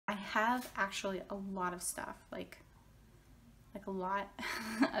have actually a lot of stuff, like a lot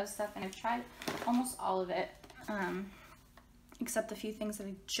of stuff, and I've tried almost all of it, except a few things that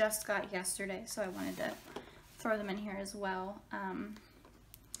I just got yesterday, so I wanted to throw them in here as well.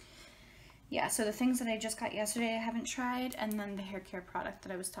 Yeah, so the things that I just got yesterday I haven't tried, and then the hair care product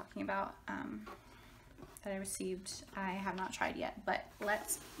that I was talking about that I received I have not tried yet, but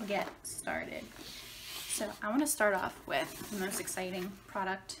let's get started. So I want to start off with the most exciting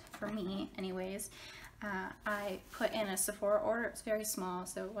product for me anyways. I put in a Sephora order. It's very small,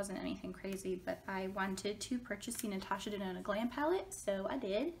 so it wasn't anything crazy, but I wanted to purchase the Natasha Denona Glam Palette, so I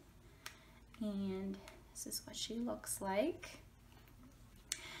did. And this is what she looks like.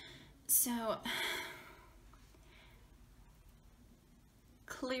 So,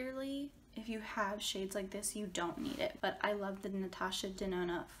 clearly, if you have shades like this, you don't need it, but I love the Natasha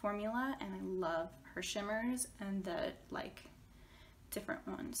Denona formula, and I love her shimmers and the, like, different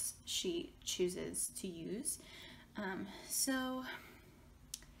ones she chooses to use. So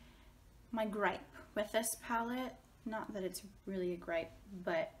my gripe with this palette, not that it's really a gripe,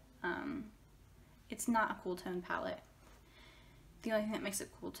 but it's not a cool tone palette. The only thing that makes it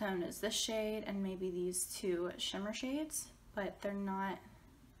cool tone is this shade and maybe these two shimmer shades, but they're not,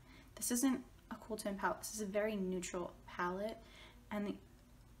 this isn't a cool tone palette. This is a very neutral palette, and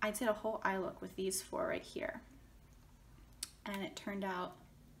I did a whole eye look with these four right here, and it turned out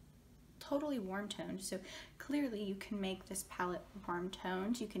totally warm toned. So clearly you can make this palette warm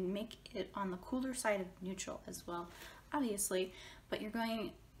toned. You can make it on the cooler side of neutral as well, obviously, but you're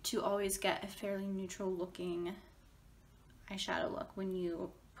going to always get a fairly neutral looking eyeshadow look when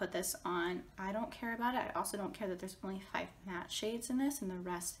you put this on. I don't care about it. I also don't care that there's only 5 matte shades in this and the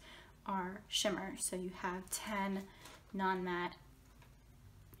rest are shimmer. So you have 10 non-matte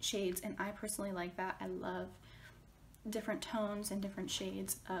shades, and I personally like that. I love different tones and different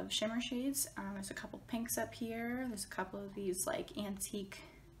shades of shimmer shades. There's a couple pinks up here. There's a couple of these like antique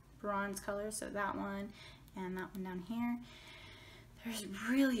bronze colors, so that one and that one down here. They're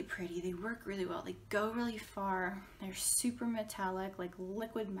really pretty. They work really well. They go really far. They're super metallic, like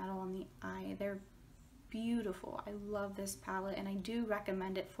liquid metal on the eye. They're beautiful. I love this palette, and I do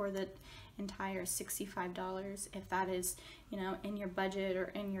recommend it for the entire $65 if that is, you know, in your budget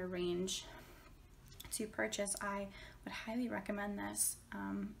or in your range to purchase. I would highly recommend this.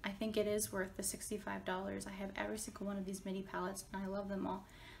 I think it is worth the $65. I have every single one of these mini palettes and I love them all.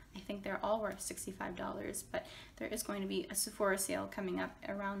 I think they're all worth $65, but there is going to be a Sephora sale coming up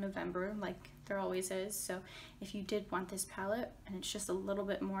around November, like there always is. So if you did want this palette and it's just a little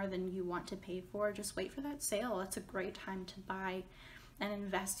bit more than you want to pay for, just wait for that sale. That's a great time to buy and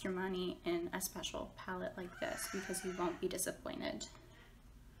invest your money in a special palette like this, because you won't be disappointed.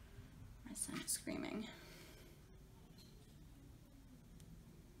 My son is screaming.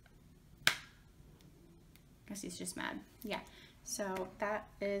 Guess he's just mad. Yeah, so that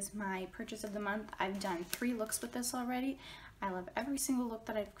is my purchase of the month. I've done 3 looks with this already. I love every single look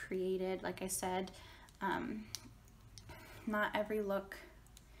that I've created. Like I said, not every look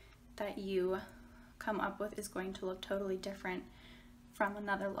that you come up with is going to look totally different from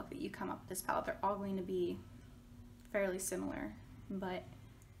another look that you come up with this palette. They're all going to be fairly similar, but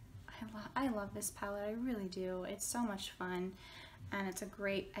I love this palette. I really do. It's so much fun, and it's a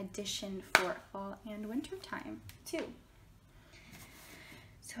great addition for fall and winter time too.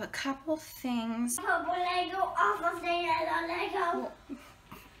 So a couple things.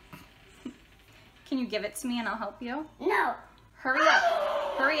 Can you give it to me and I'll help you? No. Hurry up.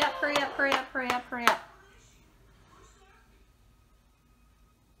 Hurry up, hurry up, hurry up, hurry up, hurry up.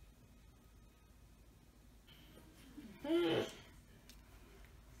 You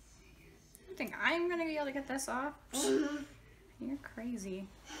think I'm gonna be able to get this off? You're crazy.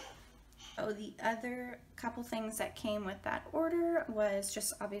 Oh, the other couple things that came with that order was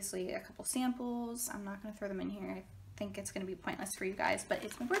just obviously a couple samples. I'm not gonna throw them in here. I think it's gonna be pointless for you guys, but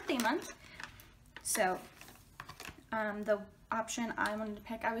it's my birthday month. So the option I wanted to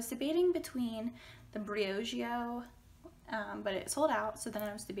pick, I was debating between the Briogeo, but it sold out. So then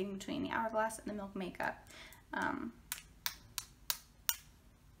I was debating between the Hourglass and the Milk Makeup.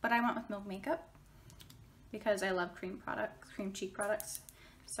 But I went with Milk Makeup because I love cream cheek products.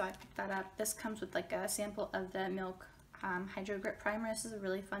 So I picked that up. This comes with like a sample of the Milk Hydro Grip Primer. This is a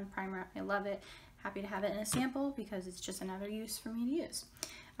really fun primer. I love it. Happy to have it in a sample because it's just another use for me to use.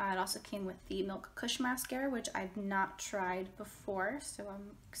 It also came with the Milk Kush Mascara, which I've not tried before, so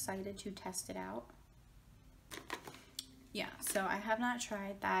I'm excited to test it out. Yeah, so I have not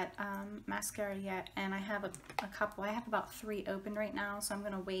tried that mascara yet, and I have a couple. I have about 3 opened right now, so I'm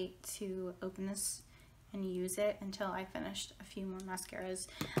going to wait to open this and use it until I finished a few more mascaras.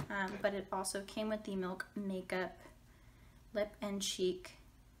 But it also came with the Milk Makeup Lip and Cheek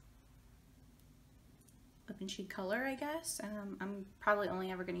color, I guess. I'm probably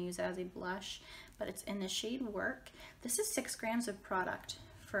only ever going to use it as a blush, but it's in the shade Work. This is 6 grams of product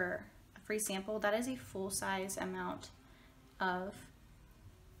for a free sample. That is a full-size amount of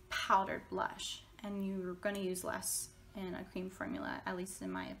powdered blush, and you're going to use less in a cream formula. At least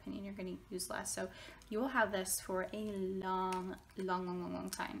in my opinion, you're going to use less. So you will have this for a long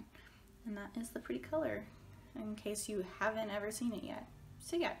time. And that is the pretty color, in case you haven't ever seen it yet.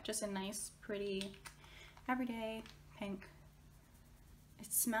 So yeah, just a nice, pretty, everyday pink.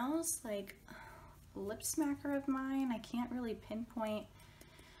 It smells like a lip smacker of mine. I can't really pinpoint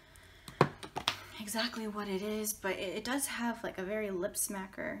exactly what it is, but it does have like a very lip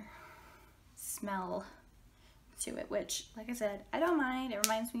smacker smell to it, which, like I said, I don't mind. It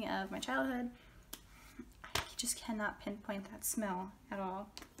reminds me of my childhood. I just cannot pinpoint that smell at all.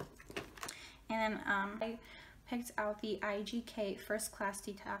 And I picked out the IGK First Class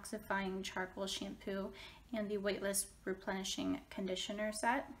Detoxifying Charcoal Shampoo and the Weightless Replenishing Conditioner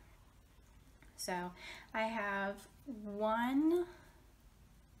set. So I have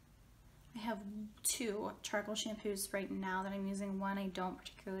 2 charcoal shampoos right now that I'm using. One I don't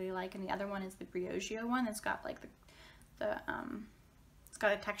particularly like, and the other one is the Briogeo one that's got like it's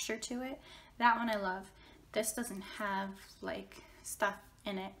got a texture to it. That one I love. This doesn't have like stuff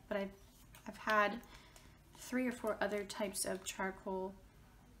in it, but I've had 3 or 4 other types of charcoal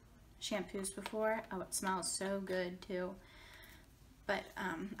shampoos before. Oh, it smells so good too. But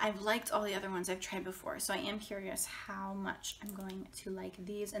I've liked all the other ones I've tried before, so I am curious how much I'm going to like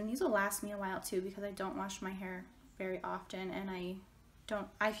these. And these will last me a while too, because I don't wash my hair very often, and I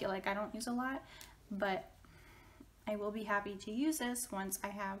feel like I don't use a lot, but I will be happy to use this once I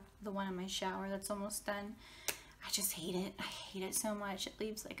have the one in my shower that's almost done. I just hate it. I hate it so much. It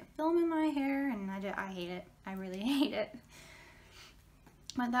leaves like a film in my hair, and I hate it. I really hate it.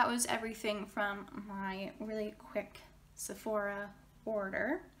 But that was everything from my really quick Sephora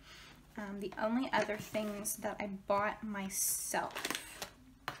order. The only other things that I bought myself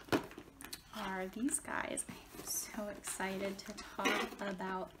are these guys. I'm so excited to talk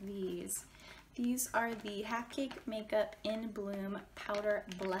about these. These are the Half Cake Makeup In Bloom Powder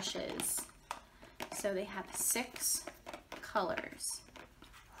Blushes. So they have 6 colors.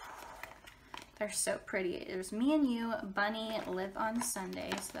 They're so pretty. There's Me and You, Bunny, Live on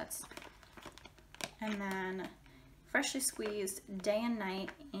Sunday. So that's, and then Freshly Squeezed, Day and Night,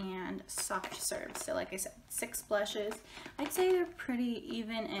 and Soft Serve. So like I said, 6 blushes. I'd say they're pretty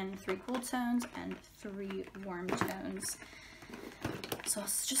even in 3 cool tones and 3 warm tones. So I'll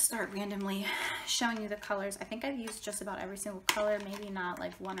just start randomly showing you the colors. I think I've used just about every single color, maybe not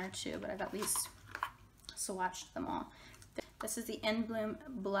like 1 or 2, but I've at least swatched them all. This is the In Bloom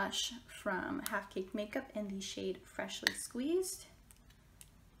blush from Half Cake Makeup in the shade Freshly Squeezed.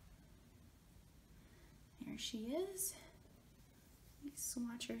 There she is. Let me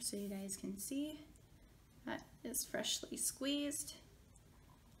swatch her so you guys can see. That is Freshly Squeezed.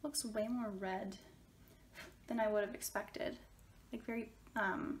 Looks way more red than I would have expected. Like very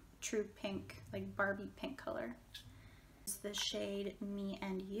true pink, like Barbie pink color. This is the shade Me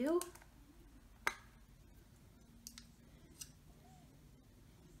and You. There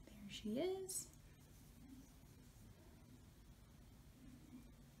she is.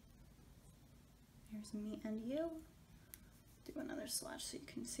 Here's Me and You. Do another swatch so you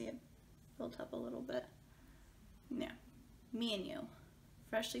can see it built up a little bit. Yeah, Me and You.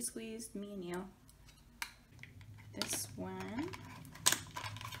 Freshly Squeezed, Me and You. This one.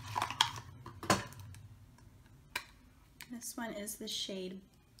 This one is the shade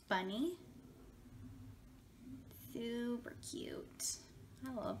Bunny. Super cute.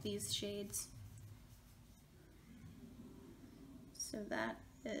 I love these shades. So that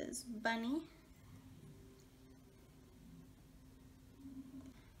is Bunny.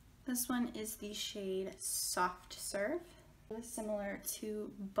 This one is the shade Soft Serve. Really similar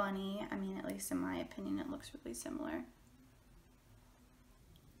to Bunny. I mean, at least in my opinion, it looks really similar.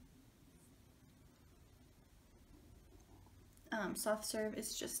 Soft Serve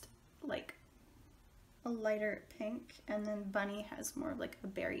is just like a lighter pink, and then Bunny has more of like a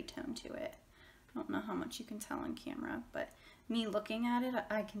berry tone to it. I don't know how much you can tell on camera, but me looking at it,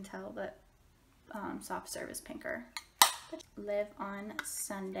 I can tell that Soft Serve is pinker. Live on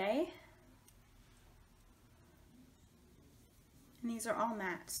Sunday. And these are all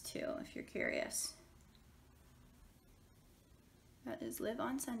mattes too, if you're curious. That is Live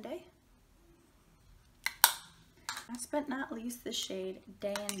on Sunday. Last but not least, the shade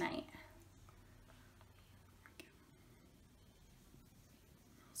Day and Night.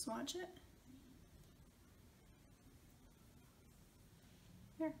 Swatch it.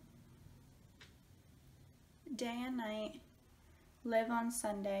 Here. Day and Night, Live on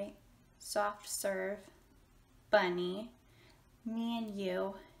Sunday, Soft Serve, Bunny, Me and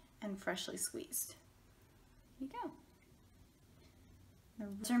You, and Freshly Squeezed. There you go.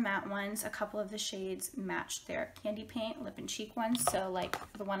 Those are matte ones. A couple of the shades match their candy paint lip and cheek ones. So like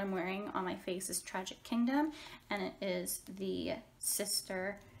the one I'm wearing on my face is Tragic Kingdom, and it is the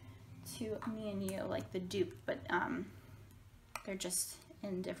sister to Me and You, like the dupe, but they're just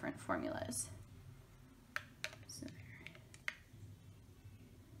in different formulas. So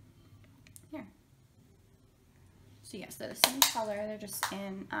here. So yes, they're the same color, they're just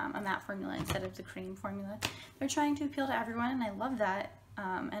in a matte formula instead of the cream formula. They're trying to appeal to everyone, and I love that.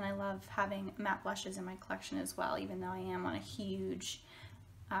 And I love having matte blushes in my collection as well, even though I am on a huge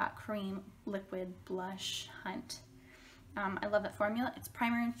cream liquid blush hunt. I love that formula. It's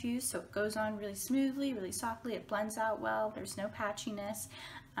primer infused, so it goes on really smoothly, really softly. It blends out well. There's no patchiness.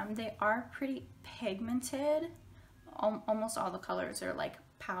 They are pretty pigmented. Almost all the colors are like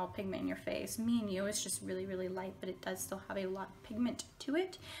pow pigment in your face. Me and You is just really, really light, but it does still have a lot of pigment to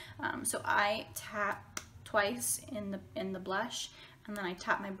it. So I tap twice in the blush, and then I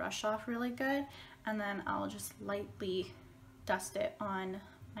tap my brush off really good, and then I'll just lightly dust it on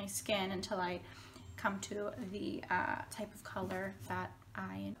my skin until I come to the type of color that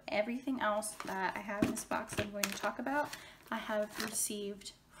everything else that I have in this box that I'm going to talk about, I have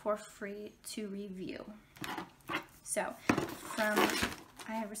received for free to review. So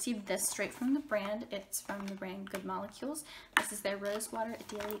I have received this straight from the brand. It's from the brand Good Molecules. This is their Rose Water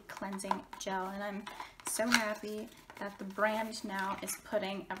Daily Cleansing Gel, and I'm so happy that the brand now is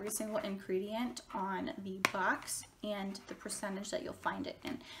putting every single ingredient on the box and the percentage that you'll find it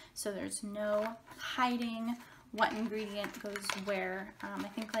in. So there's no hiding what ingredient goes where. I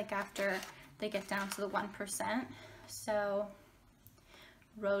think like after they get down to the 1%, so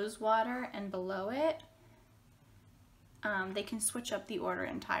rose water and below it, they can switch up the order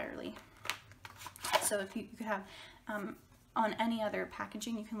entirely. So if you could have, on any other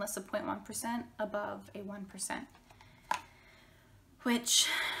packaging, you can list a 0.1% above a 1%. Which,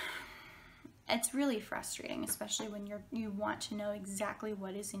 it's really frustrating, especially when you want to know exactly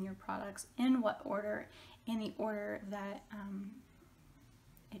what is in your products, in what order, in the order that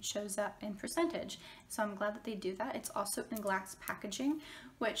it shows up in percentage. So I'm glad that they do that. It's also in glass packaging,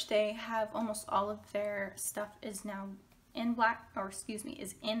 which they have almost all of their stuff is now in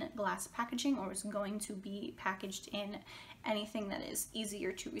is in glass packaging, or is going to be packaged in anything that is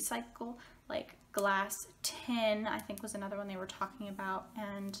easier to recycle, like glass, tin, I think was another one they were talking about,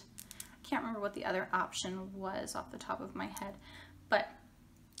 and I can't remember what the other option was off the top of my head. But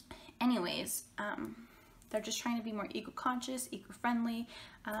anyways, they're just trying to be more eco-conscious, eco-friendly.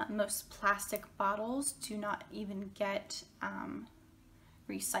 Most plastic bottles do not even get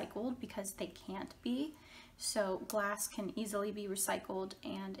recycled because they can't be. So glass can easily be recycled,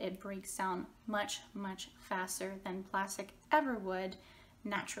 and it breaks down much, much faster than plastic ever would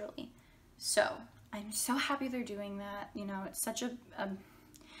naturally. So I'm so happy they're doing that. You know, it's such a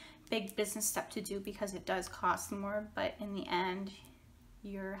big business step to do because it does cost more, but in the end,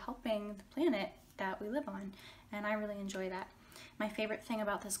 you're helping the planet that we live on, and I really enjoy that. My favorite thing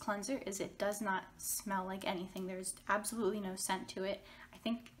about this cleanser is it does not smell like anything. There's absolutely no scent to it. I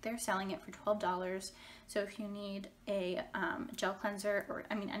think they're selling it for $12. So if you need a gel cleanser, or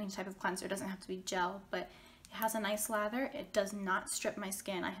I mean any type of cleanser, it doesn't have to be gel, but it has a nice lather. It does not strip my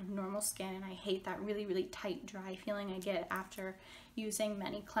skin. I have normal skin, and I hate that really, really tight, dry feeling I get after using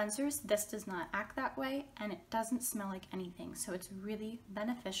many cleansers. This does not act that way, and it doesn't smell like anything. So it's really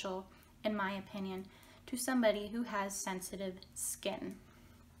beneficial, in my opinion, to somebody who has sensitive skin.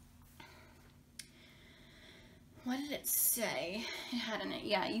 What did it say it had in it?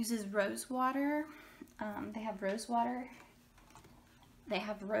 Yeah, it uses rose water. They have rose water. They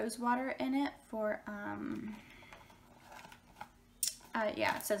have rose water in it for,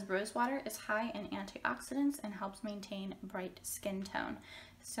 yeah, it says rose water is high in antioxidants and helps maintain bright skin tone.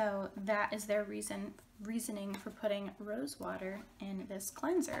 So that is their reasoning for putting rose water in this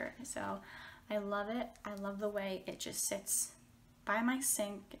cleanser. So I love it. I love the way it just sits by my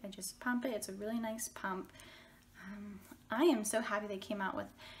sink. I just pump it. It's a really nice pump. I am so happy they came out with,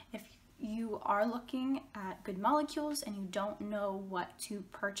 if you are looking at Good Molecules and you don't know what to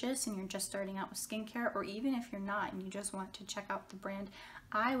purchase and you're just starting out with skincare, or even if you're not and you just want to check out the brand,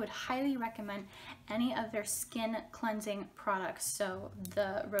 I would highly recommend any of their skin cleansing products. So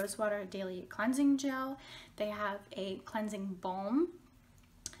the Rose Water Daily Cleansing Gel, they have a cleansing balm.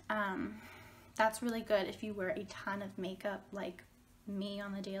 That's really good if you wear a ton of makeup, like me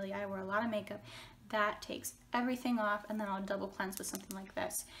on the daily. I wear a lot of makeup. That takes everything off, and then I'll double cleanse with something like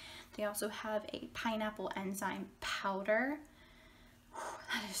this. They also have a pineapple enzyme powder.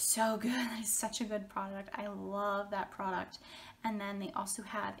 That is so good. That is such a good product. I love that product. And then they also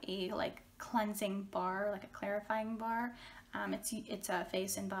have a like cleansing bar, like a clarifying bar. It's a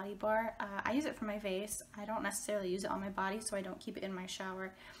face and body bar. I use it for my face. I don't necessarily use it on my body, so I don't keep it in my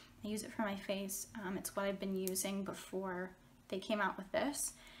shower. I use it for my face. It's what I've been using before they came out with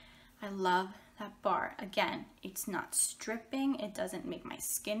this. I love that bar. Again, it's not stripping, it doesn't make my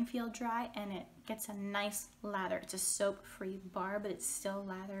skin feel dry, and it gets a nice lather. It's a soap-free bar, but it still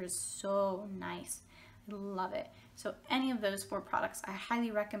lathers so nice. I love it. So any of those 4 products I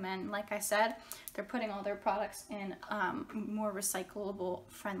highly recommend. Like I said, they're putting all their products in more recyclable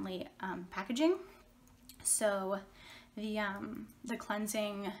friendly packaging. So the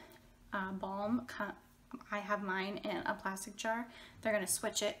cleansing balm, I have mine in a plastic jar. They're going to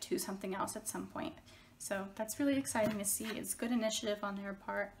switch it to something else at some point. So that's really exciting to see. It's good initiative on their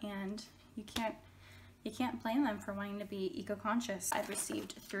part, and you can't blame them for wanting to be eco-conscious. I've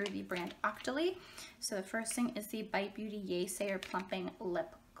received through the brand Octoly. So the first thing is the Bite Beauty Yay Sayer Plumping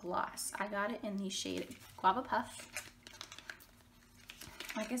Lip Gloss. I got it in the shade Guava Puff.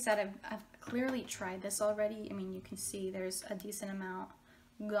 Like I said, I've clearly tried this already. I mean, you can see there's a decent amount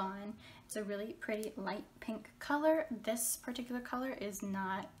gone. It's a really pretty light pink color. This particular color is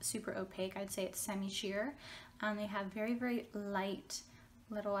not super opaque. I'd say it's semi-sheer. They have very, very light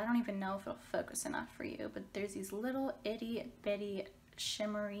little, I don't even know if it'll focus enough for you, but there's these little itty bitty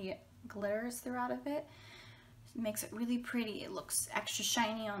shimmery glitters throughout of it. It makes it really pretty. It looks extra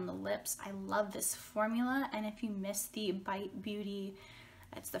shiny on the lips. I love this formula, and if you missed the Bite Beauty,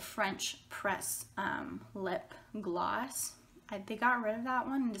 it's the French press lip gloss. They got rid of that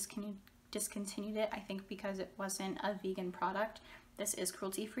one and discontinued it, I think because it wasn't a vegan product. This is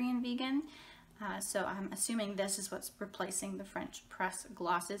cruelty-free and vegan. So I'm assuming this is what's replacing the French press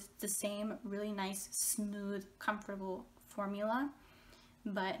glosses. It's the same really nice, smooth, comfortable formula,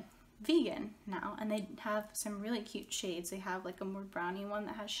 but vegan now. And they have some really cute shades. They have like a more brownie one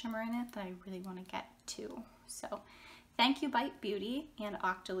that has shimmer in it that I really want to get to. So thank you, Bite Beauty and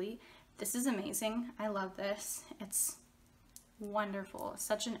Octoly. This is amazing. I love this. It's wonderful.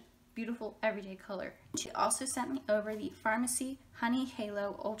 Such a beautiful everyday color. She also sent me over the Pharmacy Honey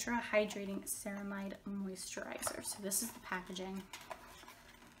Halo Ultra Hydrating Ceramide Moisturizer. So this is the packaging.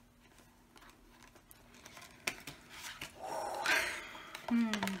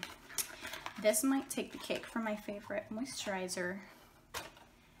 This might take the cake for my favorite moisturizer.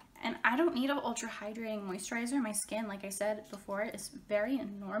 And I don't need an ultra hydrating moisturizer. My skin, like I said before, is very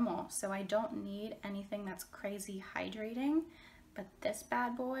normal, so I don't need anything that's crazy hydrating. But this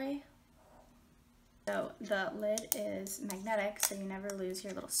bad boy, so the lid is magnetic, so you never lose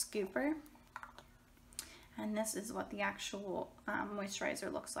your little scooper. And this is what the actual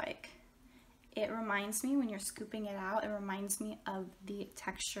moisturizer looks like. It reminds me, when you're scooping it out, it reminds me of the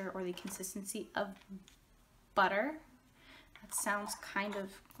texture or the consistency of butter. That sounds kind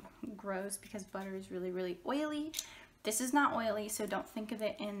of gross because butter is really, really oily. This is not oily, so don't think of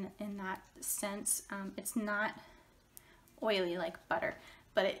it in that sense. It's not oily like butter,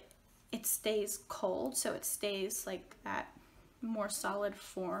 but it stays cold, so it stays like that more solid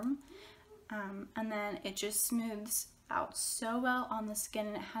form, and then it just smooths out so well on the skin,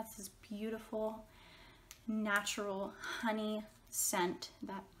 and it has this beautiful natural honey scent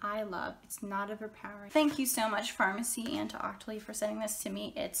that I love. It's not overpowering. Thank you so much, Pharmacy, and to Octoly for sending this to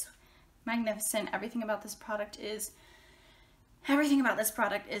me. It's magnificent. Everything about this product is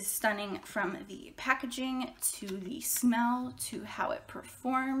stunning, from the packaging to the smell to how it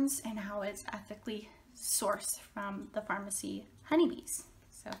performs and how it's ethically sourced from the Pharmacy honeybees.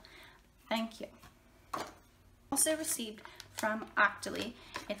 So thank you. Also received from Octoly,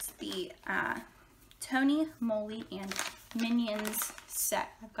 it's the Tony Moly and Minions set.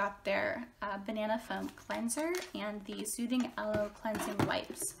 I've got their banana foam cleanser and the soothing aloe cleansing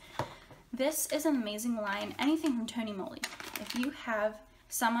wipes. This is an amazing line. Anything from Tony Moly. If you have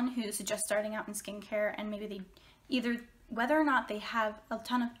someone who's just starting out in skincare and maybe they either, whether or not they have a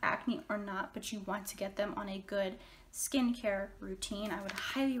ton of acne or not, but you want to get them on a good skincare routine, I would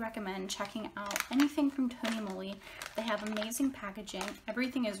highly recommend checking out anything from Tony Moly. They have amazing packaging.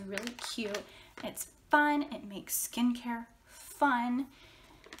 Everything is really cute. It's fun. It makes skincare fun.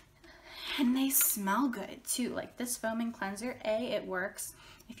 And they smell good too. Like this foaming cleanser, it works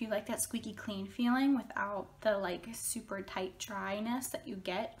if you like that squeaky clean feeling without the like super tight dryness that you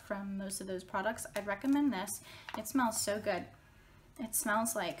get from most of those products. I'd recommend this. It smells so good. It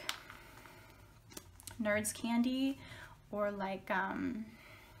smells like Nerds candy or like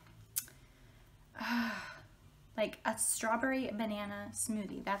a strawberry banana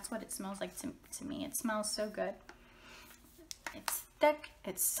smoothie. That's what it smells like to me. It smells so good. It's thick.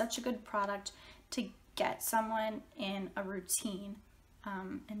 It's such a good product to get someone in a routine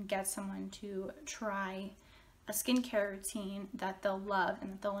and get someone to try a skincare routine that they'll love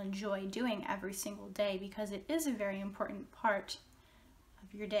and that they'll enjoy doing every single day, because it is a very important part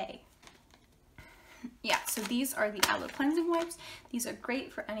of your day. Yeah, so these are the Aloe cleansing wipes. These are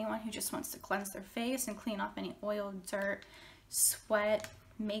great for anyone who just wants to cleanse their face and clean off any oil, dirt, sweat,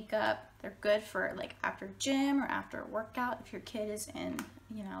 makeup. They're good for like after gym or after a workout, if your kid is in,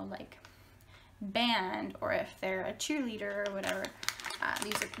 you know, like band, or if they're a cheerleader or whatever.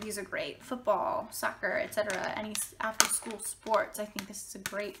 These are great. Football, soccer, etc. Any after school sports. I think this is a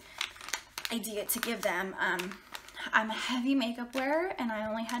great idea to give them. I'm a heavy makeup wearer and I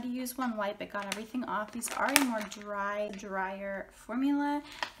only had to use one wipe. It got everything off. These are a more drier formula.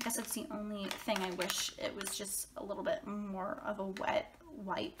 I guess that's the only thing. I wish it was just a little bit more of a wet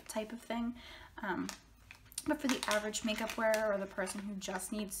wipe type of thing. But for the average makeup wearer or the person who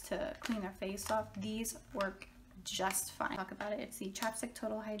just needs to clean their face off, these work just fine. Talk about it. It's the Chapstick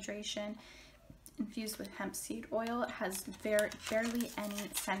Total Hydration infused with hemp seed oil. It has barely any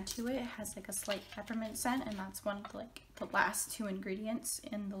scent to it. It has like a slight peppermint scent, and that's one of like the last two ingredients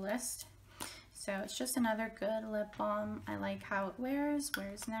in the list. So it's just another good lip balm. I like how it wears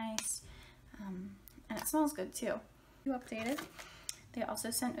nice, and it smells good too. You updated. They also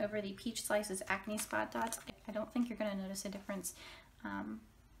sent over the Peach Slices Acne Spot Dots. I don't think you're going to notice a difference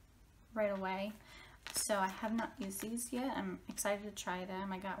right away. So I have not used these yet. I'm excited to try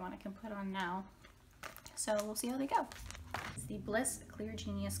them. I got one I can put on now. So we'll see how they go. It's the Bliss Clear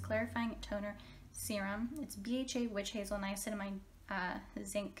Genius Clarifying Toner Serum. It's BHA, witch hazel, niacinamide,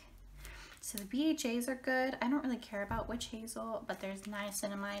 zinc. So the BHAs are good. I don't really care about witch hazel, but there's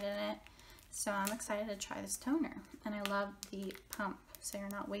niacinamide in it. So I'm excited to try this toner. And I love the pump, so you're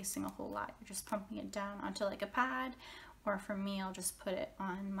not wasting a whole lot. You're just pumping it down onto like a pad, or for me, I'll just put it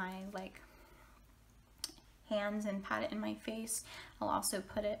on my like hands and pat it in my face. I'll also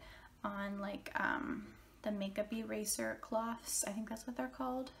put it on like the makeup eraser cloths. I think that's what they're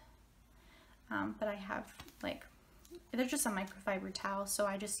called. But I have like, they're just a microfiber towel, so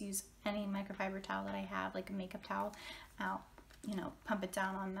I just use any microfiber towel that I have, like a makeup towel. I'll, you know, pump it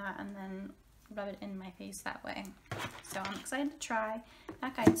down on that and then rub it in my face that way. So I'm excited to try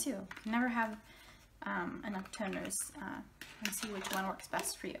that guy too. You can never have enough toners, and see which one works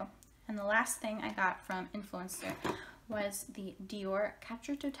best for you. And the last thing I got from Influencer was the Dior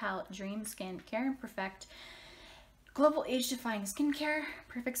Capture Total Dream Skin Care and Perfect Global Age Defying Skincare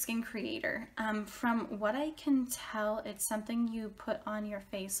Perfect Skin Creator. From what I can tell, it's something you put on your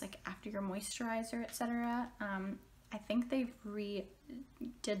face like after your moisturizer, etc. I think they've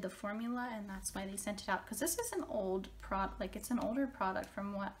redid the formula, and that's why they sent it out, because this is an old product, like it's an older product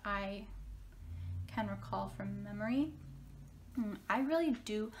from what I can recall from memory. I really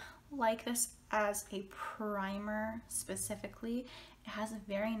do like this as a primer specifically. It has a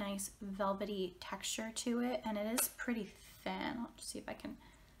very nice velvety texture to it, and it is pretty thin. I'll just see if I can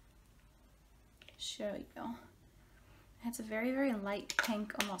show you. It's a very, very light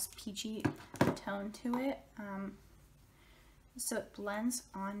pink, almost peachy tone to it. So it blends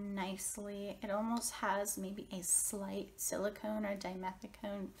on nicely. It almost has maybe a slight silicone or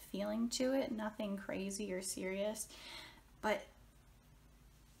dimethicone feeling to it. Nothing crazy or serious, but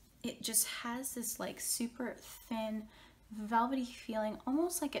it just has this like super thin, velvety feeling,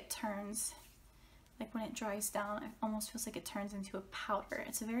 almost like it turns, like when it dries down, it almost feels like it turns into a powder.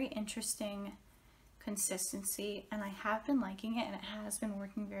 It's a very interesting consistency, and I have been liking it, and it has been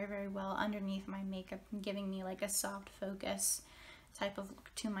working very, very well underneath my makeup and giving me like a soft focus type of look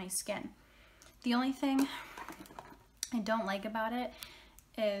to my skin. The only thing I don't like about it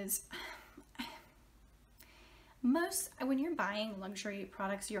is when you're buying luxury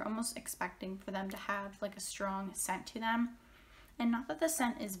products, you're almost expecting for them to have like a strong scent to them. And not that the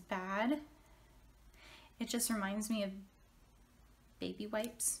scent is bad, it just reminds me of baby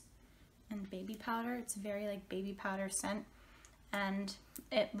wipes and baby powder. It's very like baby powder scent, and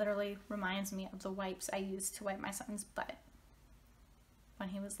it literally reminds me of the wipes I used to wipe my son's butt when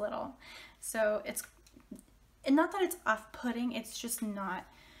he was little. So it's not that it's off-putting, it's just not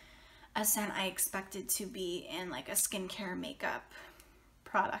a scent I expected to be in like a skincare makeup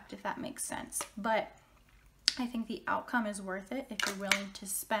product, if that makes sense. But I think the outcome is worth it if you're willing to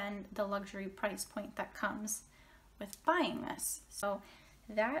spend the luxury price point that comes with buying this. So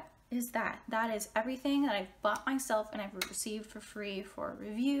that is that. That is everything that I've bought myself and I've received for free for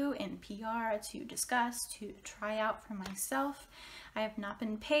review and PR to discuss, to try out for myself. I have not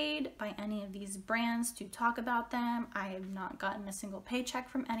been paid by any of these brands to talk about them. I have not gotten a single paycheck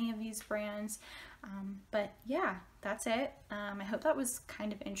from any of these brands. But yeah, that's it. I hope that was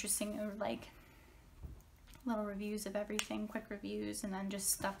kind of interesting, or like little reviews of everything, quick reviews, and then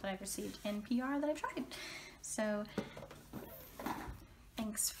just stuff that I've received in PR that I've tried. So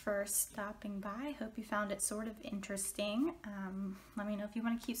thanks for stopping by. Hope you found it sort of interesting. Let me know if you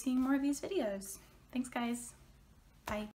want to keep seeing more of these videos. Thanks guys. Bye.